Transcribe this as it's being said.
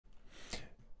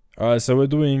Alright, so we're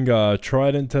doing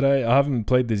Trident today. I haven't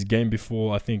played this game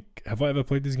before. I think, have I ever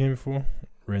played this game before?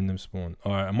 Random spawn.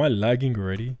 Alright, am I lagging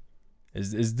already?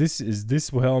 Is this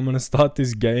how I'm gonna start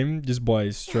this game? Just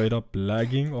by straight up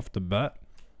lagging off the bat?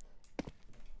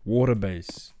 Water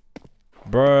base.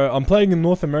 Bro, I'm playing in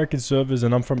North American servers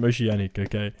and I'm from Oceanic,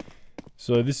 okay?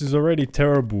 So this is already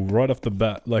terrible right off the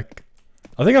bat. Like,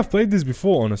 I think I've played this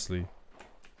before, honestly.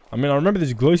 I mean, I remember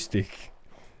this glow stick.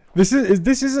 This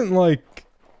isn't like...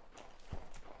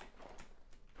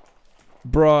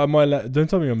 Bro, don't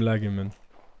tell me I'm lagging, man.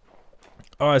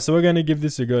 Alright, so we're gonna give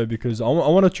this a go because I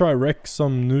want to try wreck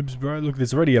some noobs, bro. Look,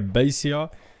 there's already a base here.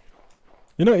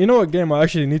 You know what game I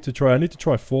actually need to try? I need to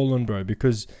try Fallen, bro,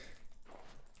 because...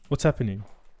 What's happening?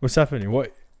 What's happening?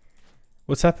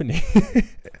 What's happening?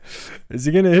 Is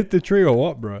he gonna hit the tree or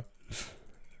what, bro?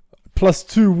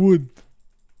 +2 wood.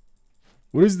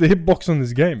 What is the hitbox on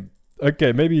this game?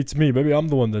 Okay, maybe it's me. Maybe I'm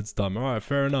the one that's dumb. Alright,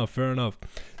 fair enough, fair enough.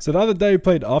 So the other day we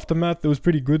played Aftermath. It was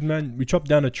pretty good, man. We chopped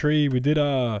down a tree. We did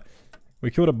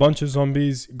we killed a bunch of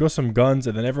zombies. Got some guns,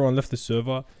 and then everyone left the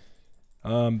server.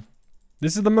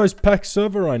 This is the most packed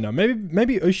server right now.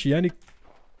 Maybe Oceanic.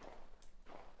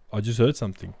 I just heard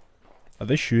something. Are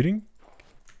they shooting?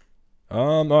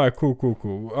 Alright,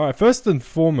 cool. Alright, first and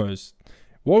foremost,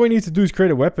 what we need to do is create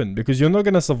a weapon, because you're not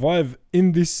gonna survive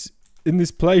in this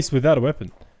place without a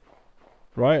weapon.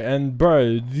 Right? And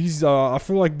bro, I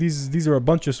feel like these are a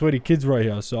bunch of sweaty kids right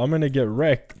here, so I'm gonna get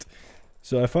wrecked.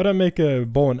 So if I don't make a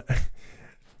bow and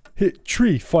hit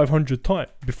tree 500 times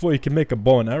before you can make a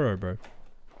bow and arrow, bro.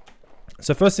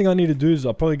 So first thing I need to do is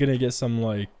I'm probably gonna get some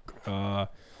like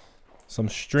some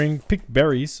string, pick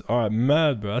berries. Alright,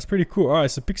 mad, bro. That's pretty cool.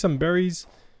 Alright, so pick some berries.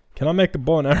 Can I make a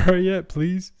bow and arrow yet,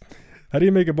 please? How do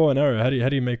you make a bow and arrow? How do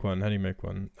you make one?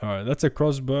 Alright, that's a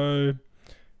crossbow.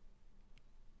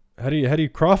 How do you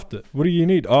craft it? What do you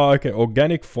need? Oh, okay,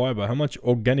 organic fiber. How much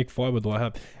organic fiber do I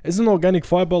have? Isn't organic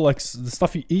fiber like the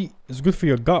stuff you eat? It's good for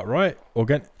your gut, right?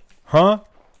 Huh?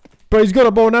 Bro, he's got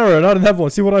a bow and arrow and I don't have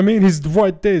one. See what I mean? He's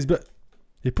right there. But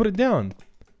he put it down.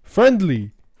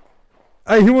 Friendly.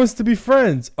 Hey, he wants to be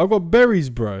friends. I got berries,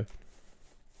 bro.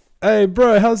 Hey,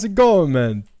 bro, how's it going,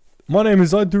 man? My name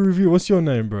is I Do Review. What's your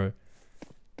name, bro?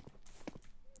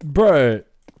 Bro,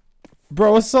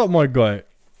 what's up, my guy?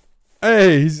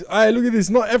 Hey, look at this.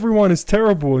 Not everyone is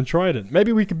terrible in Trident.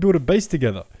 Maybe we could build a base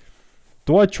together.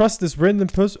 Do I trust this random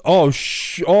person? Oh,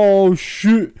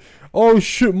 shoot.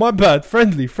 My bad.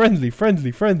 Friendly.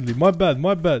 My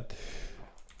bad.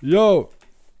 Yo,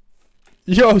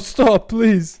 stop,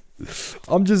 please.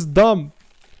 I'm just dumb.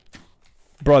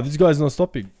 Bro, this guy's not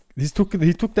stopping. He took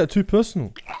that too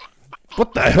personal.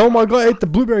 What the hell? My guy ate the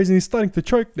blueberries and he's starting to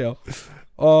choke now.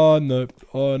 Oh, no.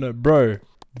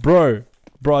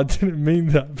 Bro, I didn't mean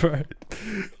that, bro.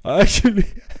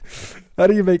 How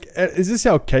do you make... Is this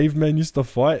how cavemen used to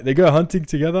fight? They go hunting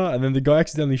together and then the guy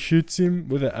accidentally shoots him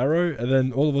with an arrow and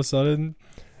then all of a sudden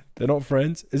they're not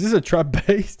friends. Is this a trap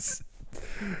base?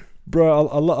 Bro,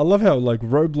 I love how like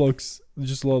Roblox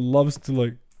just loves to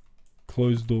like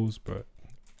close doors, bro.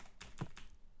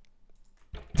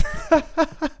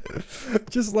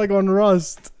 Just like on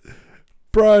Rust.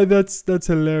 Bro, that's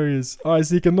hilarious. Alright,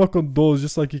 so you can knock on doors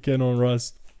just like you can on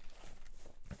Rust.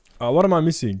 What am I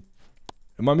missing?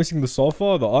 Am I missing the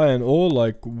sulfur, the iron ore?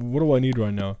 Like, what do I need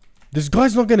right now? This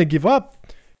guy's not gonna give up.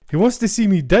 He wants to see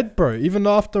me dead, bro. Even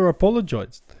after I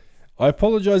apologized. I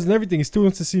apologized and everything. He still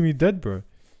wants to see me dead, bro.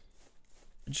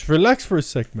 Just relax for a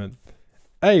sec, man.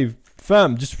 Hey,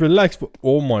 fam, just relax.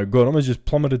 Oh my god, I'm just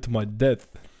plummeted to my death.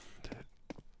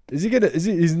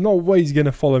 There's no way he's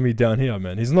gonna follow me down here,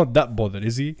 man. He's not that bothered,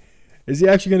 is he? Is he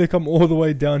actually gonna come all the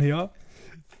way down here?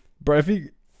 Bro, if he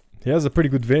has a pretty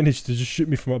good vantage to just shoot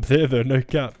me from up there, though. No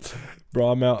cap. Bro,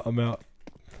 I'm out.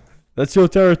 That's your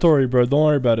territory, bro. Don't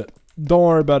worry about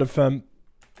it, fam.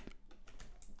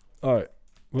 Alright.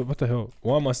 What the hell?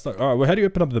 Why am I stuck? Alright, well, how do you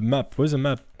open up the map? Where's the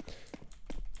map?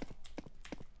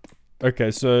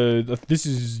 Okay, so this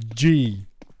is G.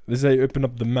 This is how you open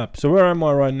up the map. So where am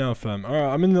I right now, fam?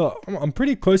 Alright, I'm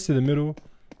pretty close to the middle.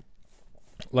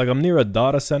 Like, I'm near a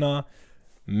data center,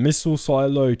 missile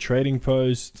silo, trading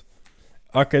post.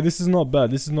 Okay, this is not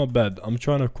bad. I'm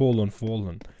trying to call on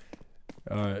Fallen.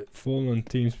 Alright, Fallen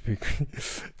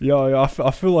TeamSpeak. Yo,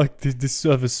 I feel like this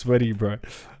server's sweaty, bro.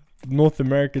 North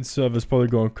American server's probably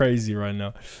going crazy right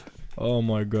now. Oh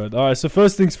my god. Alright, so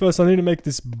first things first, I need to make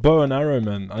this bow and arrow,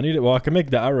 man. Well, I can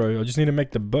make the arrow. I just need to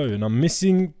make the bow. And I'm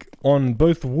missing on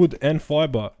both wood and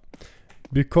fiber.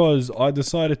 Because I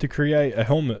decided to create a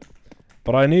helmet.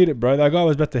 But I need it, bro. That guy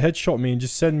was about to headshot me and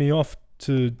just send me off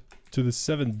to the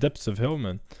 7 depths of hell,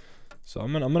 man. So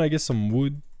I'm gonna get some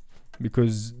wood.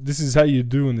 because this is how you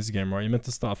do in this game, right? You're meant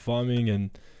to start farming and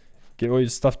get all your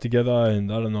stuff together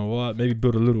and I don't know what, maybe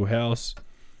build a little house.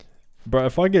 Bro,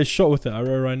 if I get shot with an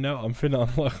arrow right now, I'm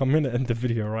gonna end the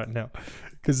video right now,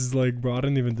 because it's like, bro, I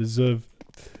don't even deserve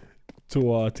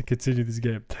to continue this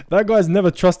game. That guy's never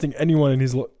trusting anyone in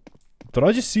his life. Did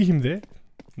I just see him there?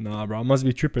 Nah, bro, I must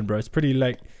be tripping, bro. It's pretty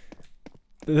late.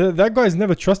 That guy's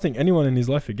never trusting anyone in his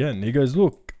life again. He goes,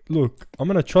 look, I'm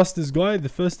gonna trust this guy, the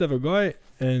first ever guy,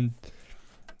 and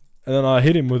then I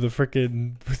hit him with a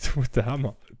freaking with the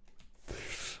hammer.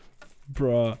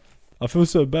 Bruh, I feel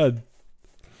so bad.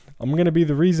 I'm gonna be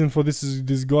the reason for this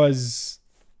guy's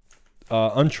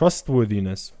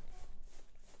untrustworthiness.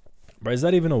 Bro, is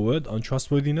that even a word?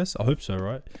 Untrustworthiness? I hope so,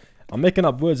 right? I'm making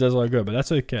up words as I go, but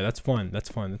that's okay. That's fine. That's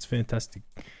fine. That's fantastic.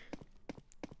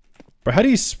 Bro, how do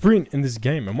you sprint in this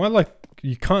game? Am I like,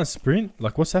 you can't sprint?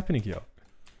 Like, what's happening here?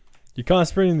 You can't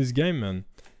sprint in this game, man.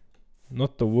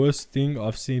 Not the worst thing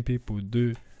I've seen people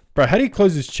do. Bro, how do you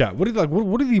close this chat? What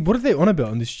are they on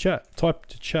about in this chat? Type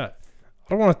to chat.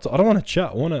 I don't want to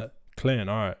chat. I want to clan.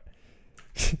 All right.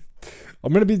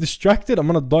 I'm gonna be distracted. I'm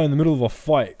gonna die in the middle of a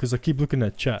fight because I keep looking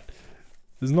at chat.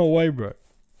 There's no way, bro.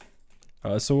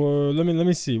 Alright, so let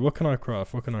me see. What can I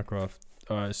craft?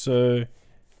 Alright, so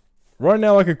right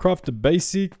now I can craft the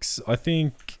basics. I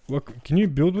think. What can you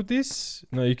build with this?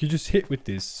 No, you can just hit with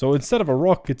this. So instead of a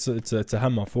rock, it's a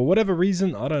hammer. For whatever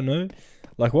reason, I don't know.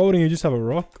 Like, why wouldn't you just have a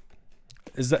rock?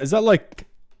 Is that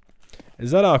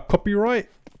a copyright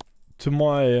to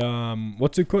my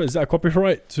what's it called? Is that a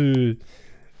copyright to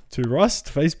Rust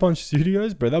Face Punch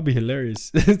Studios? Bro, that'd be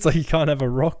hilarious. It's like you can't have a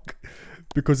rock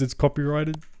because it's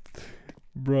copyrighted.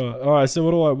 Bro, alright, so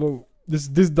what do I... Well, this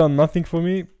done nothing for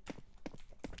me.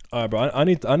 Alright, bro, I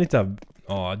need to have...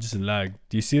 Oh, I just lagged.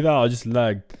 Do you see that? I just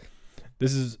lagged.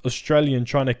 This is Australian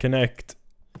trying to connect.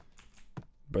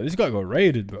 Bro, this guy got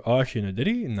raided. But oh, actually, no, did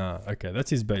he? Nah, okay, that's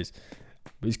his base.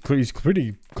 But he's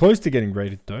pretty close to getting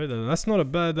raided, though. That's not a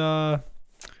bad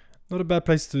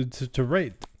place to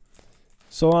raid.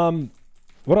 So,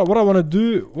 what I want to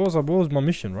do... What was my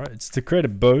mission, right? It's to create a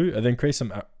bow and then create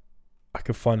some... I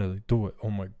can finally do it. Oh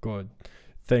my god.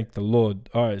 Thank the Lord.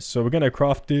 Alright, so we're going to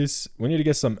craft this. We need to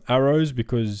get some arrows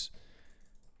because...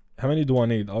 How many do I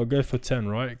need? I'll go for 10,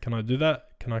 right? Can I do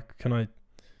that? Can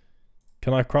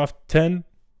I craft 10?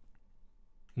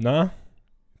 Nah.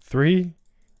 3?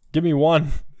 Give me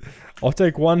 1. I'll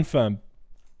take 1, fam.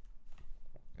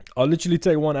 I'll literally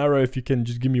take 1 arrow if you can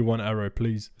just give me 1 arrow,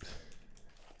 please.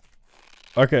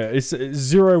 Okay, it's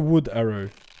 0 wood arrow.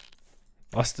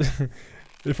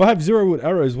 If I have 0 wood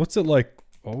arrows, what's it like?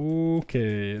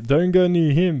 Okay, don't go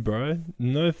near him, bro.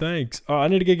 No thanks. Oh, I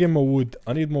need to get more wood.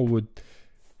 I need more wood.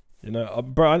 You know,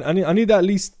 bro, I need at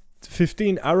least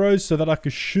 15 arrows so that I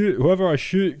can shoot. Whoever I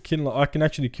shoot, I can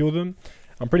actually kill them.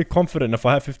 I'm pretty confident if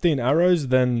I have 15 arrows,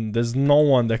 then there's no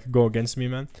one that could go against me,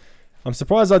 man. I'm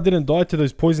surprised I didn't die to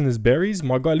those poisonous berries.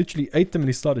 My guy literally ate them and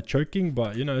he started choking,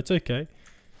 but you know, it's okay.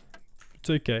 It's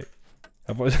okay.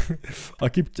 I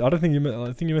think you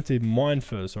meant to mine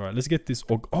first. All right, let's get this.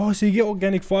 Oh, so you get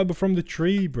organic fiber from the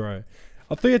tree, bro.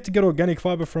 I thought you had to get organic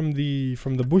fiber from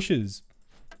the bushes.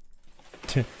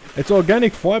 It's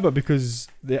organic fiber because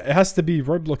it has to be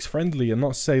Roblox friendly and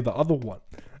not say the other one.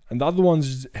 And the other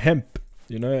one's hemp,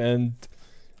 you know, and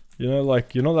you know,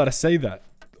 like you're not allowed to say that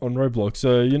on Roblox.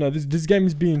 So you know, this game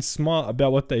is being smart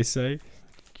about what they say.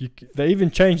 They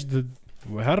even changed the.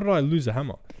 How did I lose a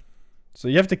hammer? So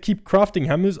you have to keep crafting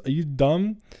hammers. Are you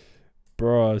dumb?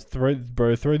 Bro, throw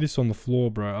this on the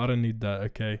floor, bro. I don't need that,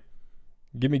 okay.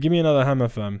 Give me another hammer,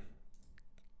 fam.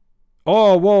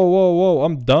 Oh, whoa.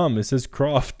 I'm dumb. It says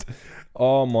craft.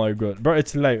 Oh my god. Bro,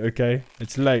 it's late, okay?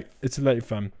 It's late,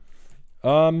 fam.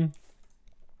 Alright,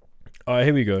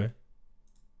 here we go.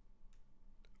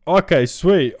 Okay,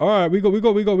 sweet. Alright, we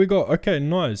got. Okay,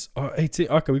 nice. Oh, 18.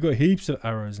 Okay, we got heaps of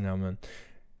arrows now, man.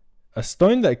 A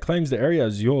stone that claims the area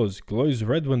as yours glows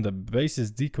red when the base is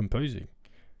decomposing.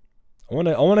 I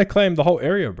wanna claim the whole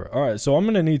area, bro. Alright, so I'm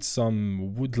gonna need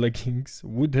some wood leggings,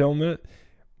 wood helmet,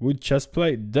 wood chest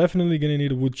plate. Definitely gonna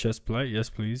need a wood chest plate. Yes,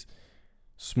 please.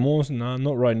 Small, nah,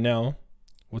 not right now.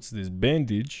 What's this?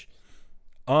 Bandage.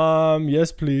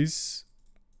 Yes, please.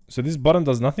 So this button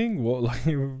does nothing? What, like...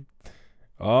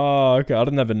 Ah, okay, I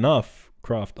didn't have enough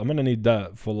craft. I'm gonna need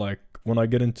that for like when I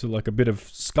get into like a bit of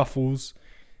scuffles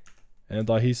and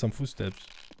I hear some footsteps.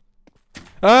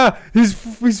 Ah, he's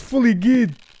fully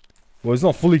geared. Well, he's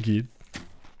not fully geared.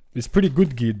 He's pretty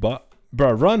good geared, but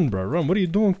bro, run. What are you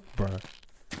doing, bro?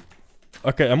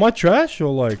 Okay, am I trash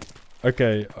or like?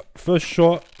 Okay, first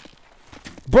shot.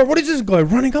 Bro, what is this guy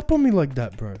running up on me like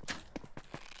that, bro?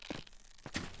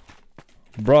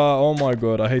 Bruh, oh my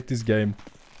god, I hate this game.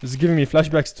 This is giving me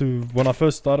flashbacks to when I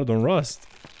first started on Rust.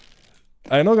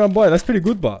 I'm not gonna buy it, that's pretty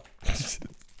good, but...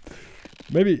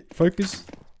 Maybe, focus.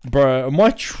 Bruh, am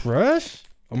I trash?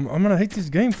 I'm gonna hate this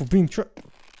game for being trash.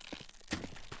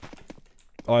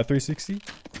 Alright, 360.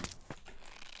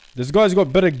 This guy's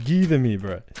got better gear than me,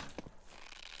 bro.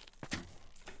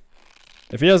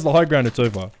 If he has the high ground, it's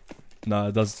over. Nah,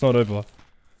 it does. It's not over.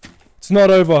 It's not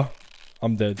over.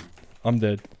 I'm dead. I'm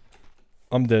dead.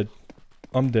 I'm dead.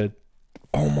 I'm dead.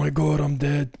 Oh my god, I'm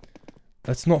dead.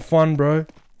 That's not fun, bro.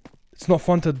 It's not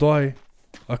fun to die.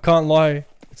 I can't lie.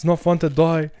 It's not fun to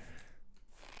die.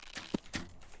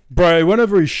 Bro, he went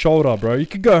over his shoulder, bro. You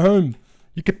could go home.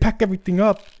 You could pack everything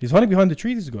up. He's hiding behind the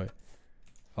tree, this guy.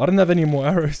 I don't have any more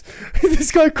arrows.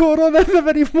 This guy caught on. I don't have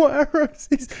any more arrows.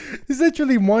 He's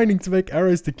literally mining to make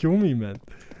arrows to kill me, man.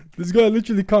 This guy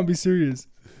literally can't be serious.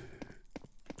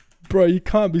 Bro, you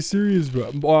can't be serious,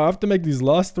 bro. I have to make these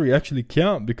last 3 actually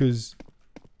count because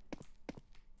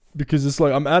it's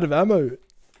like I'm out of ammo.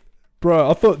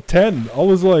 Bro, I thought 10. I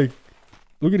was like,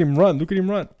 look at him run. Look at him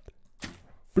run.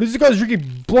 But this guy's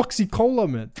drinking Bloxy Cola,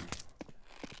 man.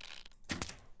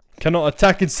 Cannot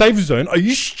attack in safe zone. Are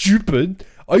you stupid?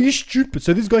 Are you stupid?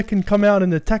 So this guy can come out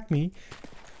and attack me.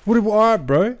 Alright,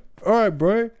 bro. Alright,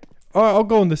 bro. Alright, I'll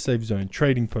go in the safe zone.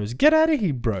 Trading post. Get out of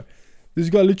here, bro. This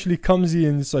guy literally comes here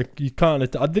and it's like, you can't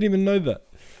attack. I didn't even know that.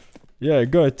 Yeah,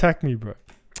 go attack me, bro.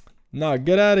 Nah,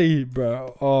 get out of here,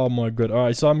 bro. Oh my god.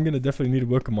 Alright, so I'm gonna definitely need to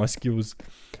work on my skills.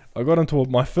 I got into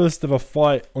my first ever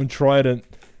fight on Trident.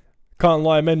 Can't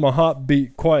lie, it made my heart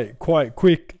beat quite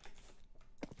quick.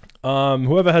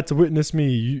 Whoever had to witness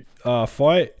me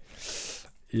fight,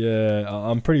 yeah,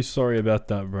 I'm pretty sorry about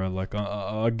that, bro. Like,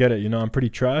 I get it, you know, I'm pretty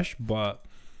trash, but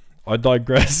I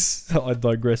digress. I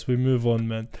digress. We move on,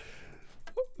 man.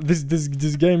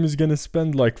 This game is gonna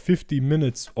spend like 50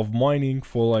 minutes of mining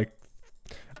for like,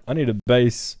 I need a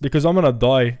base because I'm gonna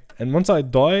die, and once I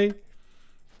die,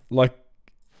 like,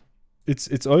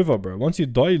 it's over, bro. Once you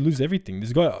die, you lose everything.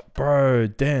 This guy, bro,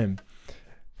 damn.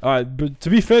 Alright, but to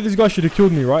be fair, this guy should have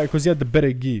killed me, right? Because he had the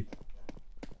better gear.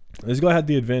 This guy had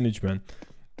the advantage, man.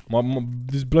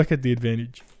 This bloke had the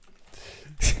advantage.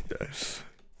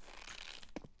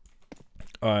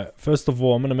 Alright, first of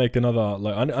all, I'm gonna make another,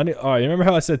 like, I need, alright, you remember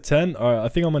how I said 10? Alright, I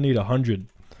think I'm gonna need 100.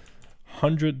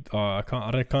 100,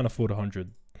 I can't afford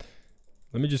 100.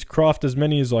 Let me just craft as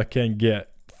many as I can get.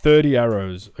 30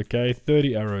 arrows, okay?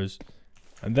 30 arrows.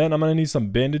 And then I'm gonna need some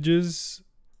bandages.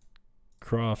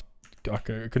 Craft.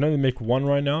 Okay, I can only make 1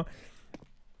 right now.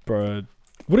 Bro,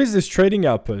 what is this trading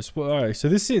outpost? Well, alright, so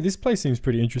this place seems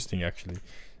pretty interesting, actually.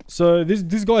 So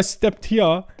this guy stepped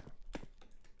here,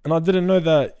 and I didn't know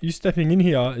that you stepping in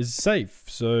here is safe.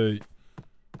 So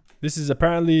this is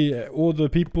apparently all the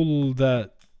people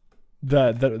that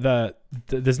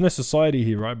there's no society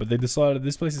here, right? But they decided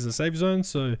this place is a safe zone,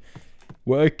 so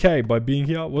we're okay by being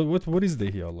here. What is there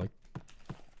here? Like,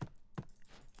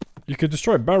 you could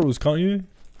destroy barrels, can't you?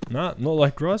 Nah, not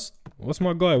like Rust. What's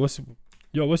my guy? What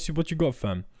you got,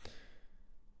 fam?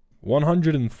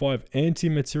 105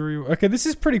 anti-material. Okay, this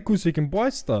is pretty cool. So you can buy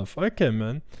stuff. Okay,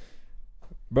 man.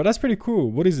 But that's pretty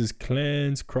cool. What is this?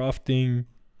 Clans, crafting.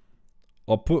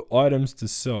 I'll put items to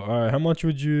sell. Alright, how much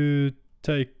would you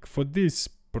take for this,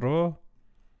 bro?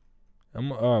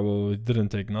 Alright, well, it didn't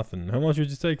take nothing. How much would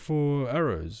you take for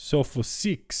arrows? Sell for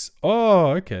 6. Oh,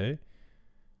 okay.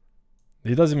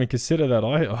 He doesn't even consider that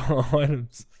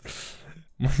items.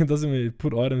 He doesn't even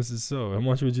put items to sell. How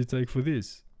much would you take for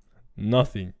this?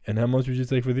 Nothing. And how much would you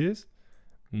take for this?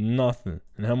 Nothing.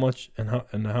 And how much?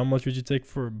 And how much would you take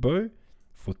for a bow?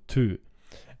 For 2.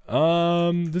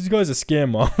 This guy's a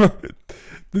scammer.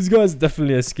 This guy's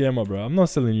definitely a scammer, bro. I'm not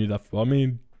selling you that for. I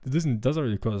mean, it doesn't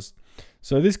really cost.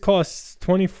 So this costs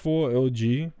 24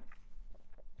 LG.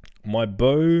 My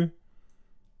bow.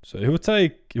 So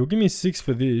he'll give me 6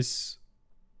 for this.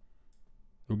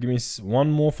 He'll give me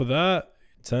 1 more for that.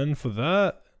 10 for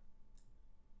that.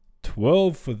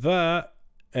 12 for that.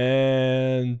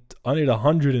 And I need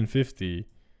 150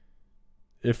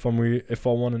 if I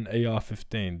want an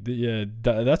AR-15. Yeah,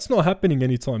 that's not happening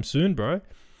anytime soon, bro.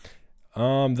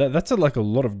 That's like a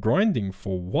lot of grinding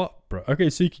for what, bro? Okay,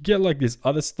 so you could get like this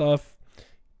other stuff.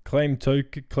 Claim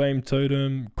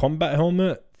totem, combat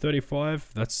helmet, 35.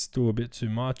 That's still a bit too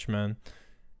much, man.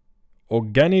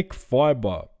 Organic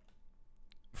fiber,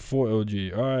 4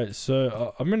 LG. Alright,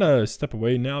 so I'm gonna step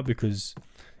away now because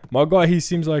my guy, he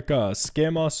seems like a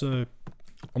scammer, so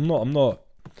I'm not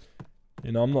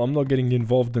getting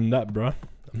involved in that, bro.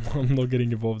 I'm not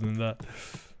getting involved in that.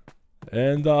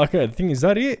 And okay, the thing is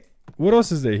that it. What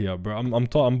else is there here, bro?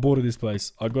 I'm bored of this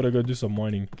place. I gotta go do some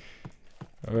mining.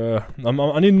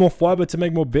 I need more fiber to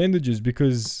make more bandages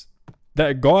because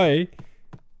that guy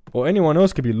or anyone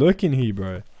else could be lurking here,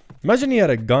 bro. Imagine he had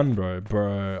a gun, bro.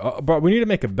 Bro, we need to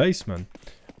make a base, man.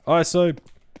 Alright, so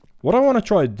what I want to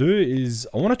try to do is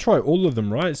I want to try all of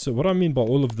them, right? So what I mean by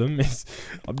all of them is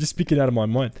I'm just speaking out of my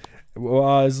mind.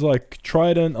 It's like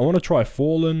Trident. I want to try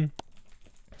Fallen.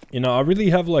 You know, I really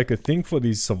have like a thing for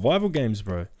these survival games,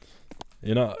 bro.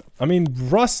 You know, I mean,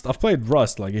 Rust. I've played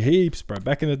Rust like heaps, bro.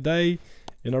 Back in the day,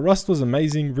 you know, Rust was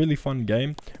amazing, really fun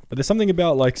game. But there's something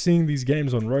about like seeing these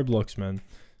games on Roblox, man.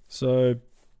 So,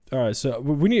 alright, so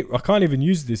we need, I can't even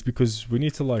use this because we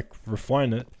need to like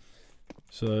refine it.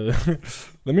 So,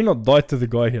 let me not die to the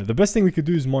guy here. The best thing we could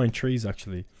do is mine trees,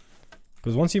 actually.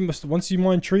 Because once you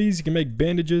mine trees, you can make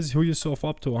bandages, heal yourself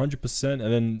up to 100%, and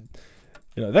then,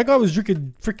 you know, that guy was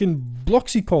drinking freaking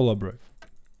Bloxy Cola, bro.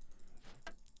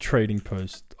 Trading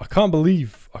post. I can't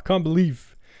believe. I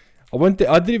went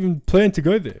there. I didn't even plan to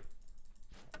go there.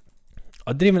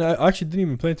 I actually didn't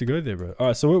even plan to go there, bro.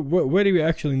 Alright, so where do we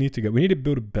actually need to go? We need to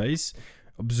build a base.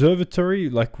 Observatory,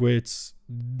 like where it's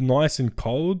nice and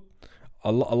cold. I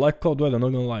like cold weather, I'm not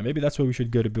gonna lie. Maybe that's where we should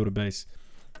go to build a base.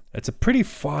 It's a pretty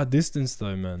far distance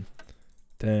though, man.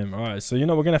 Damn, alright. So, you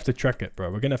know, we're gonna have to track it, bro.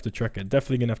 We're gonna have to track it.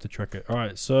 Definitely gonna have to track it.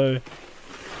 Alright, so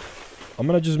I'm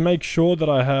gonna just make sure that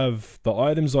I have the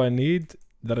items I need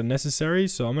that are necessary.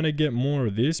 So I'm gonna get more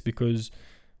of this because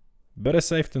better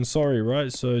safe than sorry,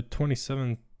 right? So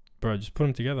 27, bro, just put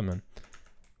them together, man.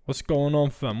 What's going on,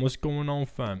 fam? What's going on,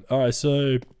 fam? Alright,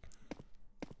 so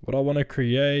what I want to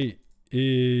create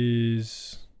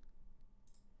is,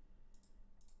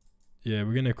 yeah,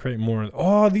 we're gonna create more.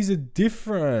 Oh, these are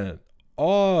different.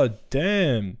 Oh,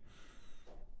 damn,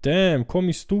 call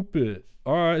me stupid.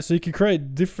 All right, so you can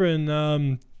create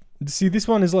different. See, this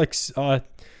one is like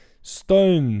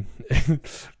stone.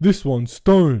 This one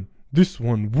stone. This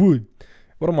one wood.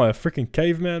 What am I, a freaking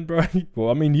caveman, bro?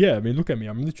 Well, I mean, yeah. I mean, look at me.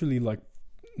 I'm literally like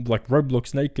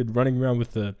Roblox naked, running around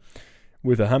with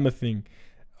a hammer thing.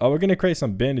 Oh, we're gonna create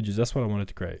some bandages. That's what I wanted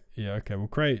to create. Yeah, okay. We'll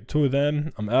create 2 of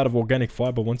them. I'm out of organic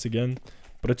fiber once again,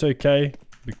 but it's okay.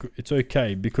 It's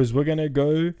okay because we're gonna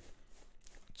go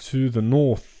to the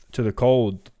north, to the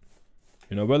cold.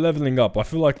 You know, we're leveling up. I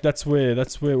feel like that's where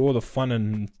all the fun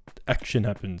and action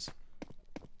happens.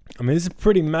 I mean, this is a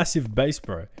pretty massive base,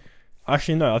 bro.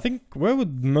 Actually, no. I think where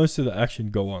would most of the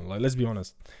action go on? Like, let's be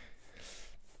honest.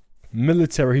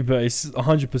 Military base,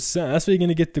 100%. That's where you're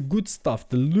gonna get the good stuff,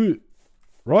 the loot.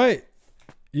 Right?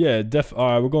 Yeah,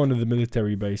 alright, we're going to the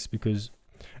military base because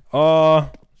I'm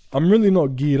really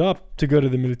not geared up to go to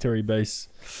the military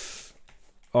base.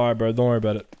 Alright, bro, don't worry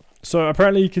about it. So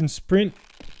apparently you can sprint.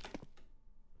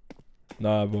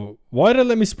 Nah, but why did it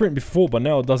let me sprint before but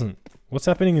now it doesn't? What's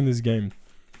happening in this game?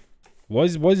 Why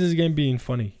is this game being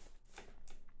funny?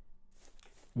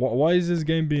 Why is this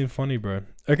game being funny, bro?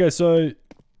 Okay, so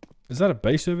is that a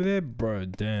base over there? Bro,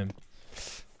 damn.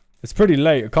 It's pretty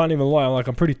late. I can't even lie.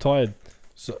 I'm pretty tired.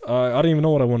 So I don't even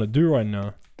know what I want to do right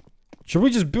now. Should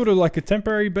we just build like a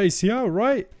temporary base here,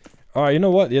 right? Alright, you know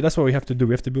what? Yeah, that's what we have to do.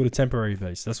 We have to build a temporary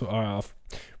base. That's what. Alright,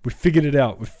 we figured it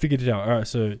out. Alright,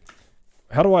 so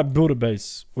how do I build a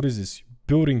base? What is this?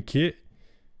 Building kit?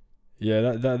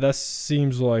 Yeah, that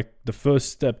seems like the first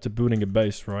step to building a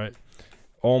base, right?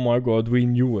 Oh my god, we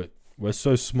knew it. We're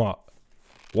so smart.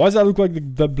 Why does that look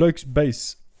like the bloke's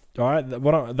base? Alright,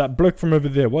 that bloke from over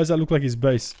there. Why does that look like his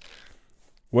base?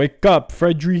 Wake up,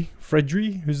 Fredry.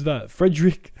 Who's that?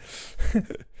 Frederick.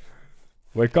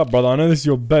 Wake up, brother. I know this is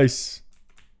your base.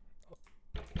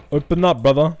 Open up,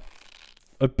 brother.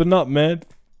 Open up, man.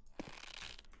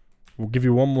 We'll give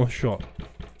you one more shot.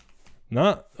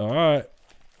 Nah. Alright.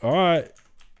 Alright.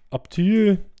 Up to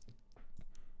you.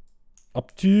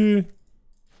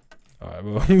 Alright,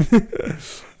 well.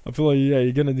 I feel like, yeah,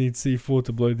 you're gonna need C4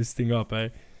 to blow this thing up, eh?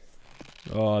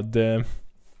 Oh, damn.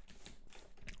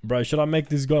 Bro, should I make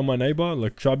this guy my neighbor?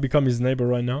 Like, should I become his neighbor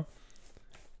right now?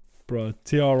 Bro,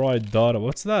 TRI data.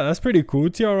 What's that? That's pretty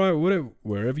cool. TRI,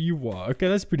 wherever you are. Okay,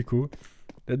 that's pretty cool.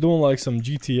 They're doing like some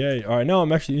GTA. Alright, now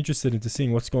I'm actually interested into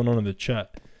seeing what's going on in the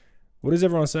chat. What is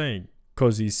everyone saying?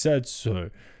 Cause he said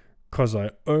so. Cause I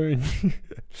own.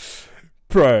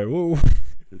 Bro,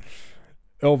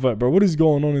 Elvat, bro, what is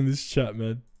going on in this chat,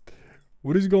 man?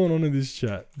 What is going on in this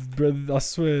chat? Bro, I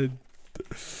swear.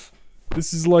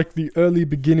 This is like the early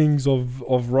beginnings of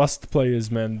Rust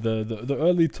players, man. The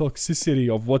early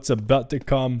toxicity of what's about to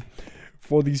come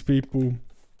for these people.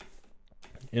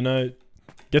 You know,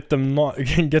 get them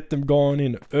going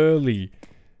in early.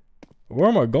 Where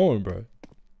am I going, bro?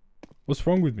 What's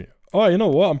wrong with me? Oh, you know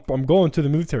what? I'm going to the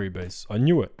military base. I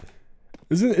knew it.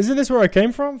 Isn't this where I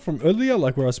came from? From earlier?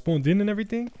 Like where I spawned in and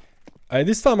everything? Hey,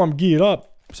 this time I'm geared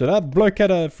up. So that bloke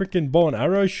had a freaking bow and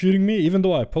arrow shooting me, even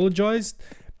though I apologized.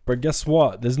 But guess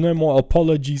what? There's no more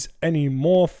apologies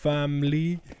anymore,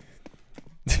 family.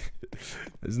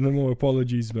 There's no more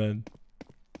apologies, man.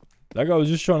 That guy was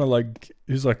just trying to like,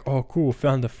 he was like, oh cool,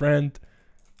 found a friend.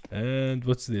 And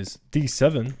what's this?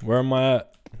 D7? Where am I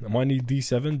at? Am I need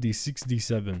D7? D6,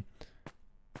 D7.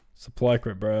 Supply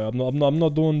crate, bro. I'm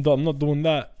not doing that. I'm not doing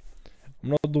that.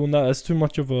 That's too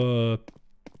much of a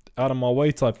out of my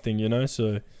way type thing, you know?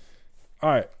 So,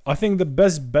 alright. I think the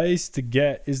best base to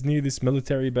get is near this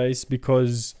military base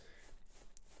because,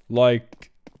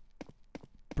 like,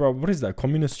 bro, what is that?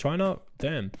 Communist China?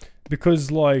 Damn. Because,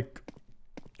 like,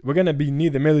 we're gonna be near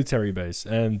the military base.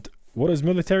 And what does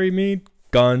military mean?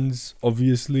 Guns,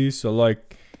 obviously. So,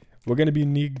 like, we're gonna be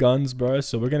near guns, bro.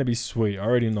 So, we're gonna be sweet. I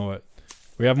already know it.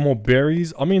 We have more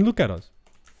berries. I mean, look at us.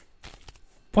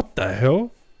 What the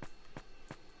hell?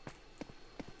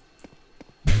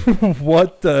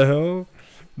 What the hell?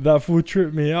 That fool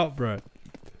tripped me out, bro.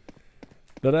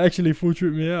 That actually full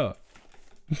tripped me out.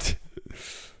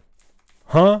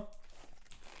 Huh?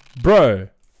 Bro.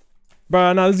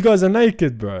 Bro, nah, these guys are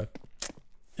naked, bro.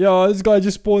 Yo, this guy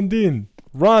just spawned in.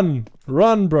 Run.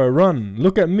 Run, bro, run.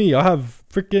 Look at me. I have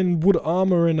freaking wood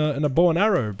armor and a bow and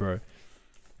arrow, bro.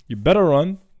 You better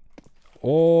run.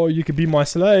 Or you could be my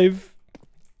slave.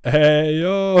 Hey,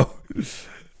 yo.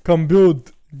 Come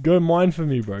build. Go mine for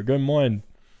me, bro. Go mine.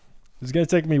 It's gonna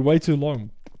take me way too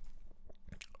long.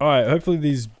 Alright, hopefully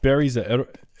these berries are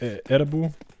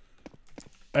edible.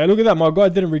 Hey, look at that. My guy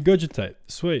didn't regurgitate.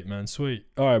 Sweet, man. Sweet.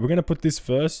 Alright, we're gonna put this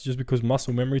first. Just because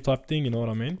muscle memory type thing. You know what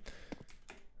I mean?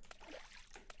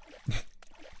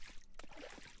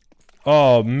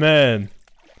 Oh, man.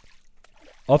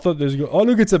 I thought there's... Oh,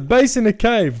 look. It's a base in a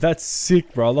cave. That's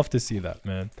sick, bro. I love to see that,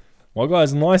 man. My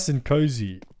guy's nice and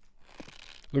cozy.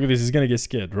 Look at this. He's gonna get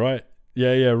scared, right?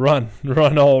 Yeah, yeah. Run.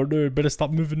 Run. Oh, dude. Better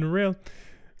stop moving around.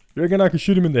 You reckon I can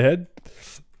shoot him in the head?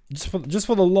 Just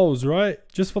for the lows, right?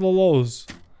 Just for the lows.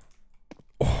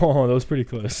 Oh, that was pretty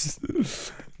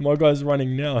close. My guy's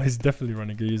running now. He's definitely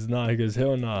running. He goes,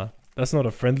 hell nah. That's not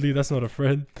a friendly. That's not a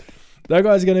friend. That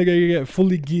guy's gonna go get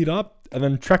fully geared up and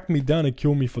then track me down and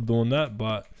kill me for doing that.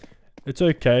 But it's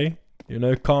okay. You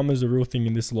know, karma's a real thing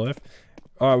in this life.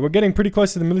 Alright, we're getting pretty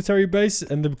close to the military base.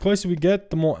 And the closer we get,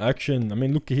 the more action. I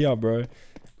mean, look here, bro.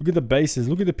 Look at the bases.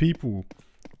 Look at the people.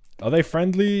 Are they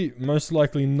friendly? Most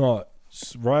likely not.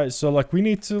 Right? So, like, we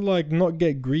need to, like, not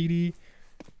get greedy.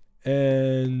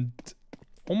 And...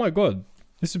 oh my god.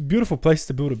 This is a beautiful place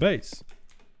to build a base.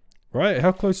 Right?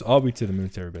 How close are we to the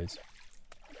military base?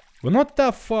 We're not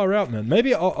that far out, man.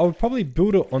 Maybe I'll probably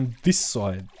build it on this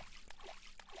side.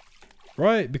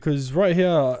 Right? Because right here,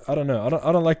 I don't know.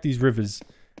 I don't like these rivers.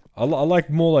 I like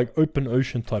more like open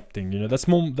ocean type thing, you know. That's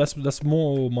more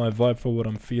my vibe for what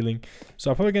I'm feeling. So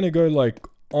I'm probably gonna go like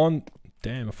on.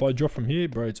 Damn, if I drop from here,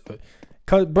 bro, it's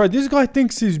bro. This guy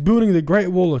thinks he's building the Great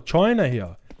Wall of China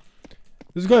here.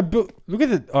 This guy built. Look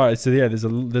at it. All right, so yeah,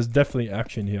 there's definitely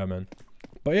action here, man.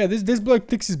 But yeah, this bloke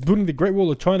thinks he's building the Great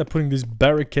Wall of China, putting this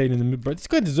barricade in the middle. Bro, this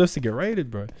guy deserves to get raided,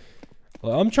 bro.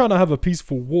 Like, I'm trying to have a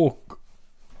peaceful walk.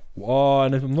 Oh,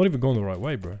 and I'm not even going the right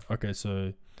way, bro. Okay,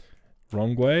 so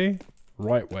wrong way,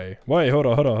 right way. Wait, hold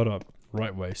up.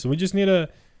 Right way. So we just need to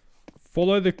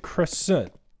follow the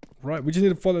crescent. Right, we just need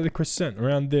to follow the crescent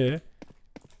around there.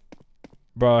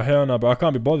 Bro, hell no, bro. I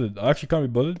can't be bothered. I actually can't be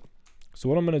bothered. So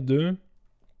what I'm gonna do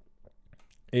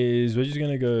is we're just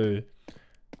gonna go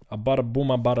a bada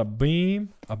boom, a bada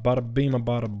beam, a bada beam, a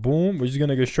bada boom. We're just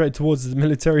gonna go straight towards the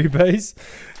military base.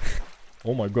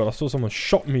 Oh my god, I saw someone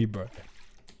shot me, bro.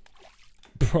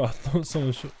 Bro, I thought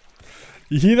someone shot.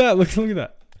 You hear that? Look at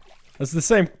that. That's the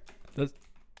same. That's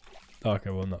okay,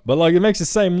 well not. But like it makes the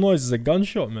same noise as a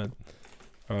gunshot, man.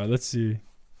 Alright, let's see.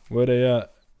 Where they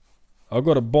at? I've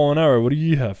got a bow and arrow. What do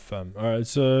you have, fam? Alright,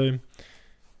 so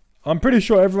I'm pretty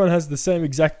sure everyone has the same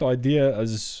exact idea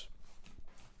as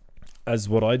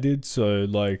what I did. So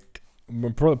like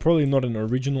probably not an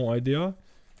original idea.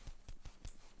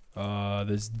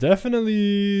 There's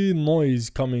definitely noise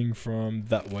coming from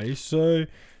that way. So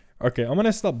okay, I'm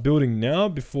gonna start building now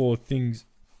before things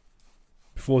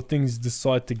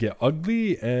decide to get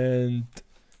ugly. And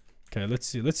okay, let's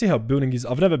see how building is.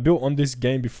 I've never built on this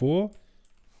game before,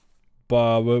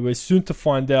 but we're soon to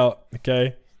find out.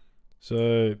 Okay,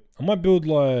 so I might build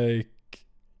like,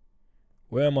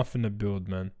 where am I finna build,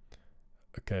 man?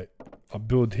 Okay, I'll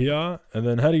build here, and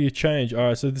then how do you change? All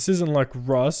right, so this isn't like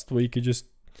Rust where you could just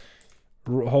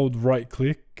hold right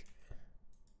click.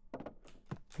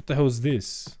 What the hell is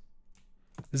this?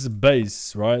 This is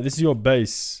base, right? This is your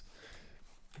base,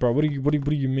 bro. What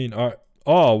do you mean? All right.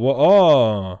 Oh, well,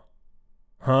 oh.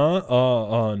 Huh?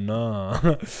 Oh,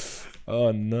 nah.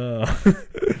 Oh, nah.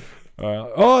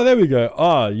 Alright. Oh, there we go.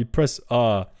 R. You press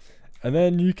R. And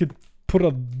then you could put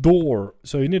a door.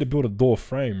 So you need to build a door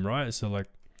frame, right? So like,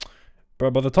 bro,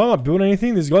 by the time I build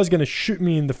anything, this guy's gonna shoot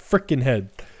me in the freaking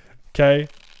head. Okay?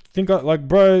 Like,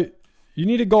 bro, you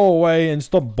need to go away and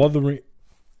stop bothering.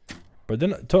 But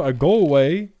then I go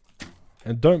away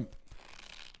and don't.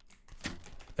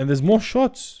 And there's more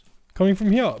shots coming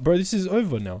from here. Bro, this is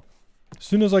over now. As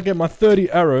soon as I get my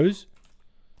 30 arrows.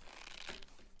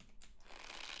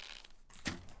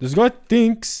 This guy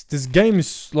thinks this game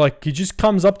is like, he just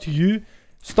comes up to you,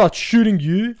 starts shooting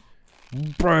you.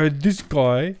 Bro, this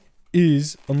guy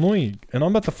is annoying. And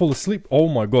I'm about to fall asleep. Oh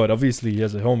my god, obviously he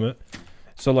has a helmet.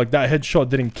 So like that headshot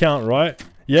didn't count, right?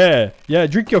 Yeah, yeah,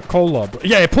 drink your cola, bro.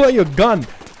 Yeah, pull out your gun.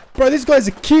 Bro, this guy's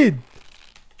a kid.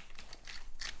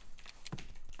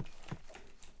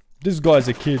 This guy's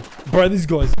a kid. Bro, this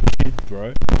guy's a kid,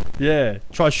 bro. Yeah,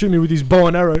 try to shoot me with his bow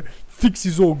and arrow. Thinks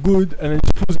he's all good, and then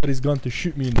just pulls out his gun to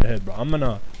shoot me in the head, bro. I'm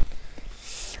gonna...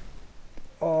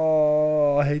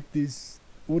 Oh, I hate this.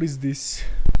 What is this?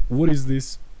 What is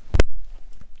this?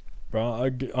 Bro,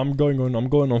 I'm going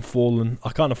on Fallen. I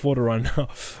can't afford it right now.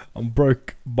 I'm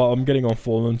broke, but I'm getting on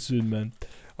Fallen soon, man.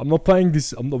 I'm not playing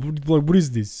this. I'm not, like, what is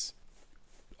this?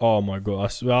 Oh my god, I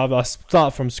swear, I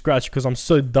start from scratch because I'm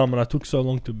so dumb and I took so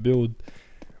long to build.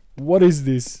 What is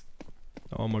this?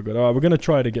 Oh my god, alright, we're gonna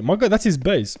try it again. My god, that's his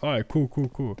base. Alright,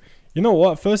 cool. You know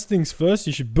what? First things first,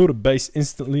 you should build a base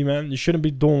instantly, man. You shouldn't be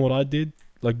doing what I did,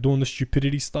 like doing the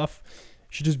stupidity stuff. You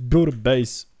should just build a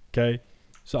base, okay?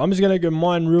 So I'm just gonna go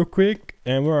mine real quick.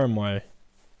 And where am I?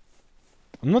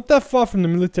 I'm not that far from the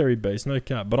military base, no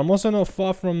cap. But I'm also not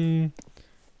far from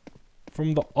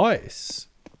the ice.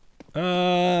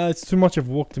 It's too much of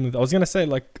a walk to me. I was gonna say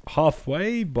like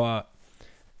halfway, but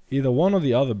either one or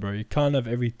the other, bro. You can't have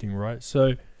everything, right?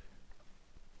 So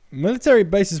military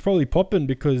base is probably popping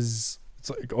because it's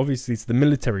like, obviously it's the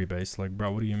military base. Like,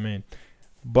 bro, what do you mean?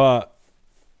 But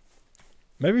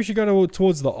maybe we should go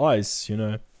towards the ice, you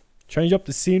know. Change up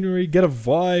the scenery, get a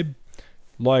vibe,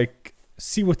 like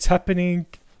see what's happening.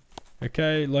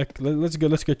 Okay, like let's go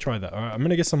try that. Alright, I'm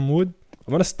gonna get some wood.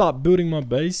 I'm gonna start building my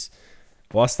base.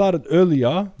 Well, I started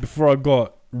earlier before I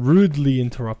got rudely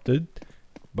interrupted.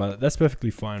 But that's perfectly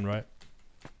fine, right?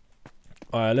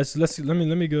 Alright, let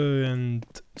me go and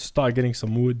start getting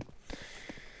some wood.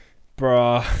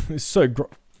 Bruh, it's so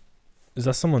is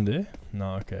that someone there?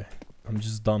 No, okay. I'm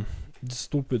just dumb. Just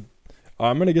stupid.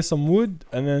 Alright, I'm gonna get some wood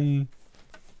and then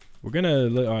we're gonna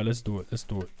alright, let's do it.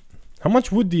 How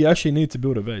much wood do you actually need to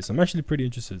build a base? I'm actually pretty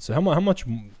interested. So how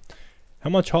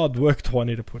much hard work do I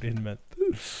need to put in, man?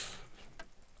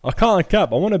 I can't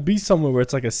cap. I want to be somewhere where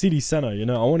it's like a city center, you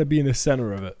know? I want to be in the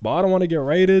center of it. But I don't want to get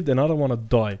raided and I don't want to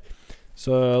die.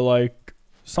 So like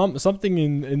something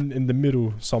in the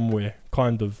middle somewhere,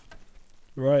 kind of.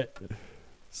 Right?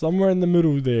 Somewhere in the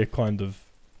middle there, kind of.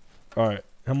 Alright,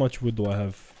 how much wood do I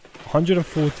have?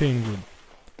 114 wood.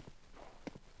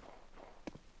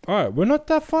 Alright, we're not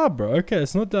that far, bro. Okay,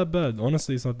 it's not that bad.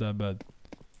 Honestly, it's not that bad.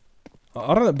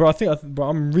 I don't know, bro. Bro,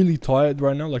 I'm really tired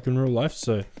right now, like in real life,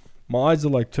 so my eyes are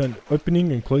like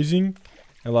opening and closing,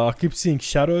 and like I keep seeing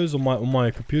shadows on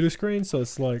my computer screen. So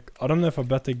it's like I don't know if I'm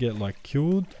about to get like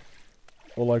killed,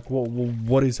 or like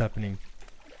what is happening.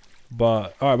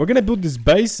 But all right, we're gonna build this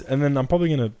base, and then I'm probably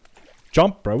gonna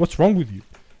jump, bro. What's wrong with you?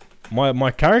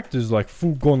 My character's like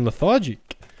full gone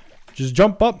lethargic. Just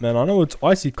jump up, man. I know it's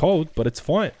icy cold, but it's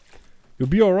fine. You'll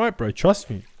be all right, bro. Trust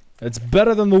me. It's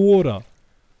better than the water.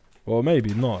 Well,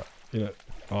 maybe not. You know.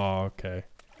 Oh, okay.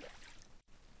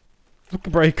 Look,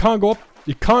 bro, he can't go up.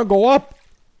 He can't go up.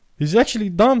 He's actually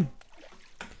dumb.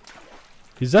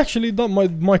 He's actually dumb.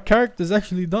 My character's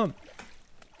actually dumb.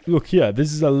 Look here.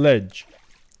 This is a ledge.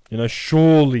 You know,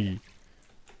 surely.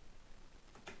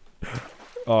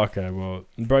 Okay, well,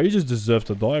 bro, you just deserve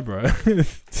to die, bro.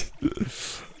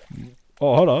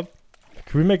 Oh, hold up.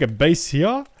 Can we make a base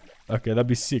here? Okay, that'd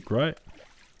be sick, right?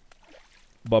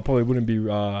 But probably wouldn't be,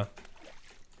 Bro,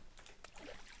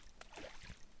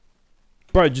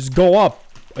 just go up.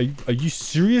 Are you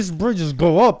serious, bro? Just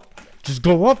go up. Just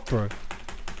go up, bro.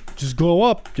 Just go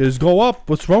up. Just go up.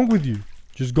 What's wrong with you?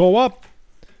 Just go up.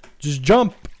 Just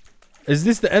jump. Is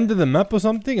this the end of the map or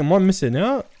something? Am I missing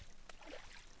out?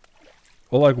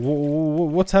 Or like,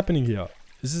 what's happening here?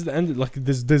 This is the end. Like,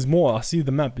 there's more. I see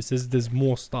the map. It says there's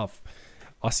more stuff.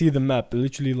 I see the map. It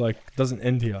literally like doesn't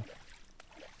end here.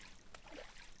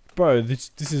 Bro,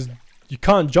 this is, you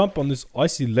can't jump on this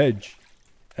icy ledge.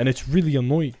 And it's really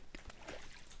annoying.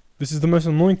 This is the most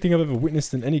annoying thing I've ever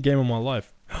witnessed in any game of my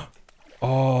life.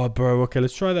 Oh, bro. Okay,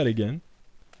 let's try that again.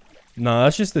 Nah,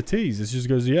 that's just the tease. It just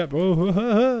goes, yeah,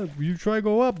 bro. You try to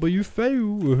go up, but you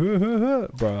fail.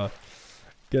 Bro,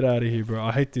 get out of here, bro.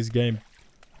 I hate this game.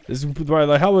 This, bro,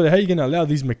 like, how are you gonna allow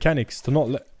these mechanics to not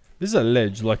let... This is a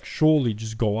ledge. Like, surely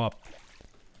just go up.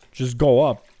 Just go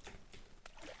up.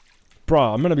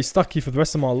 Bro, I'm gonna be stuck here for the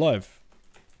rest of my life.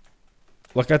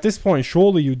 Like, at this point,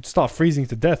 surely you'd start freezing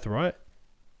to death, right?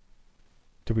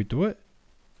 Did we do it?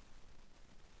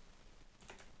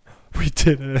 We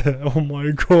did it. Oh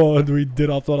my god, we did.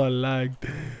 I thought I lagged.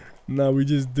 No, we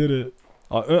just did it.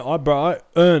 I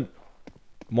earned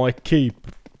my keep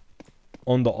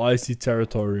on the icy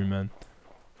territory, man.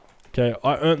 Okay,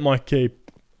 I earned my keep.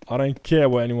 I don't care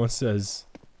what anyone says.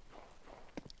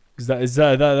 That's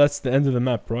the end of the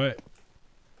map, right?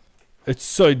 It's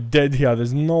so dead here.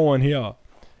 There's no one here.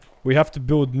 We have to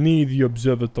build near the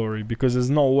observatory because there's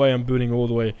no way I'm building all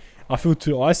the way. I feel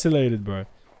too isolated, bro.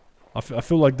 I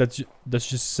feel like that's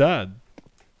just sad.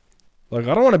 Like,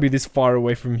 I don't want to be this far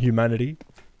away from humanity.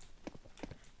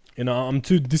 You know, I'm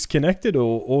too disconnected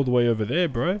or all the way over there,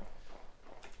 bro.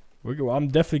 I'm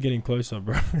definitely getting closer,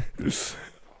 bro.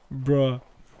 Bro,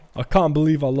 I can't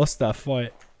believe I lost that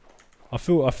fight. I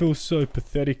feel so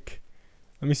pathetic.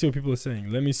 Let me see what people are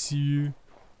saying. Let me see you.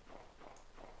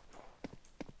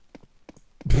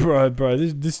 Bro,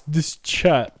 this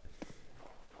chat.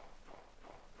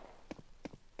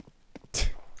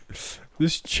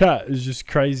 This chat is just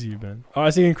crazy, man.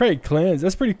 Alright, so you can create clans.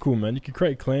 That's pretty cool, man. You can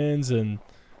create clans and...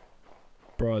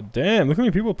 Bro, damn. Look how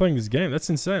many people are playing this game. That's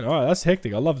insane. Alright, that's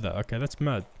hectic. I love that. Okay, that's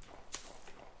mad.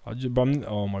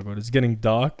 Oh my god, it's getting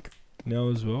dark now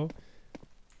as well.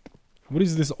 What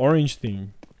is this orange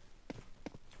thing?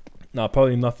 Nah,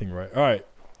 probably nothing, right? Alright.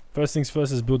 First things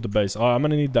first is build the base. Alright, I'm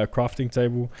gonna need that crafting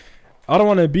table. I don't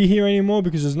want to be here anymore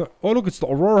because there's no... Oh, look, it's the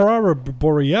Aurora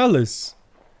Borealis.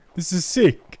 This is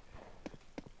sick.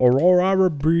 Aurora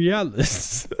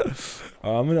Borealis.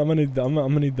 I'm gonna need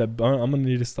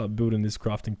to start building this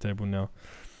crafting table now.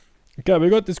 Okay, we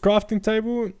got this crafting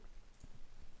table.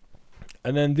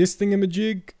 And then this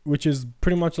thingamajig, which is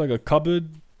pretty much like a cupboard,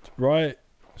 right?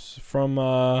 From,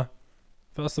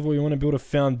 first of all, you want to build a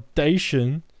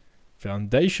foundation.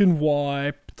 Foundation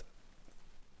wiped.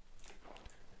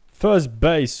 First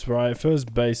base, right?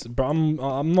 First base. But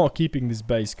I'm not keeping this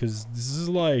base because this is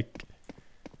like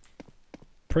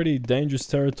pretty dangerous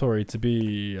territory to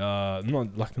be,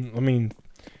 not like, I mean,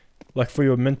 like for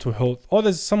your mental health. Oh,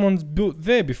 there's someone's built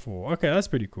there before. Okay, that's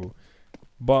pretty cool.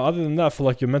 But other than that, for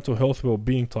like your mental health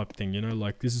well-being type thing, you know,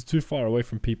 like this is too far away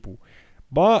from people.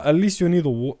 But at least you're near the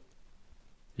water.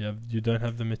 Yeah, you don't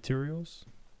have the materials.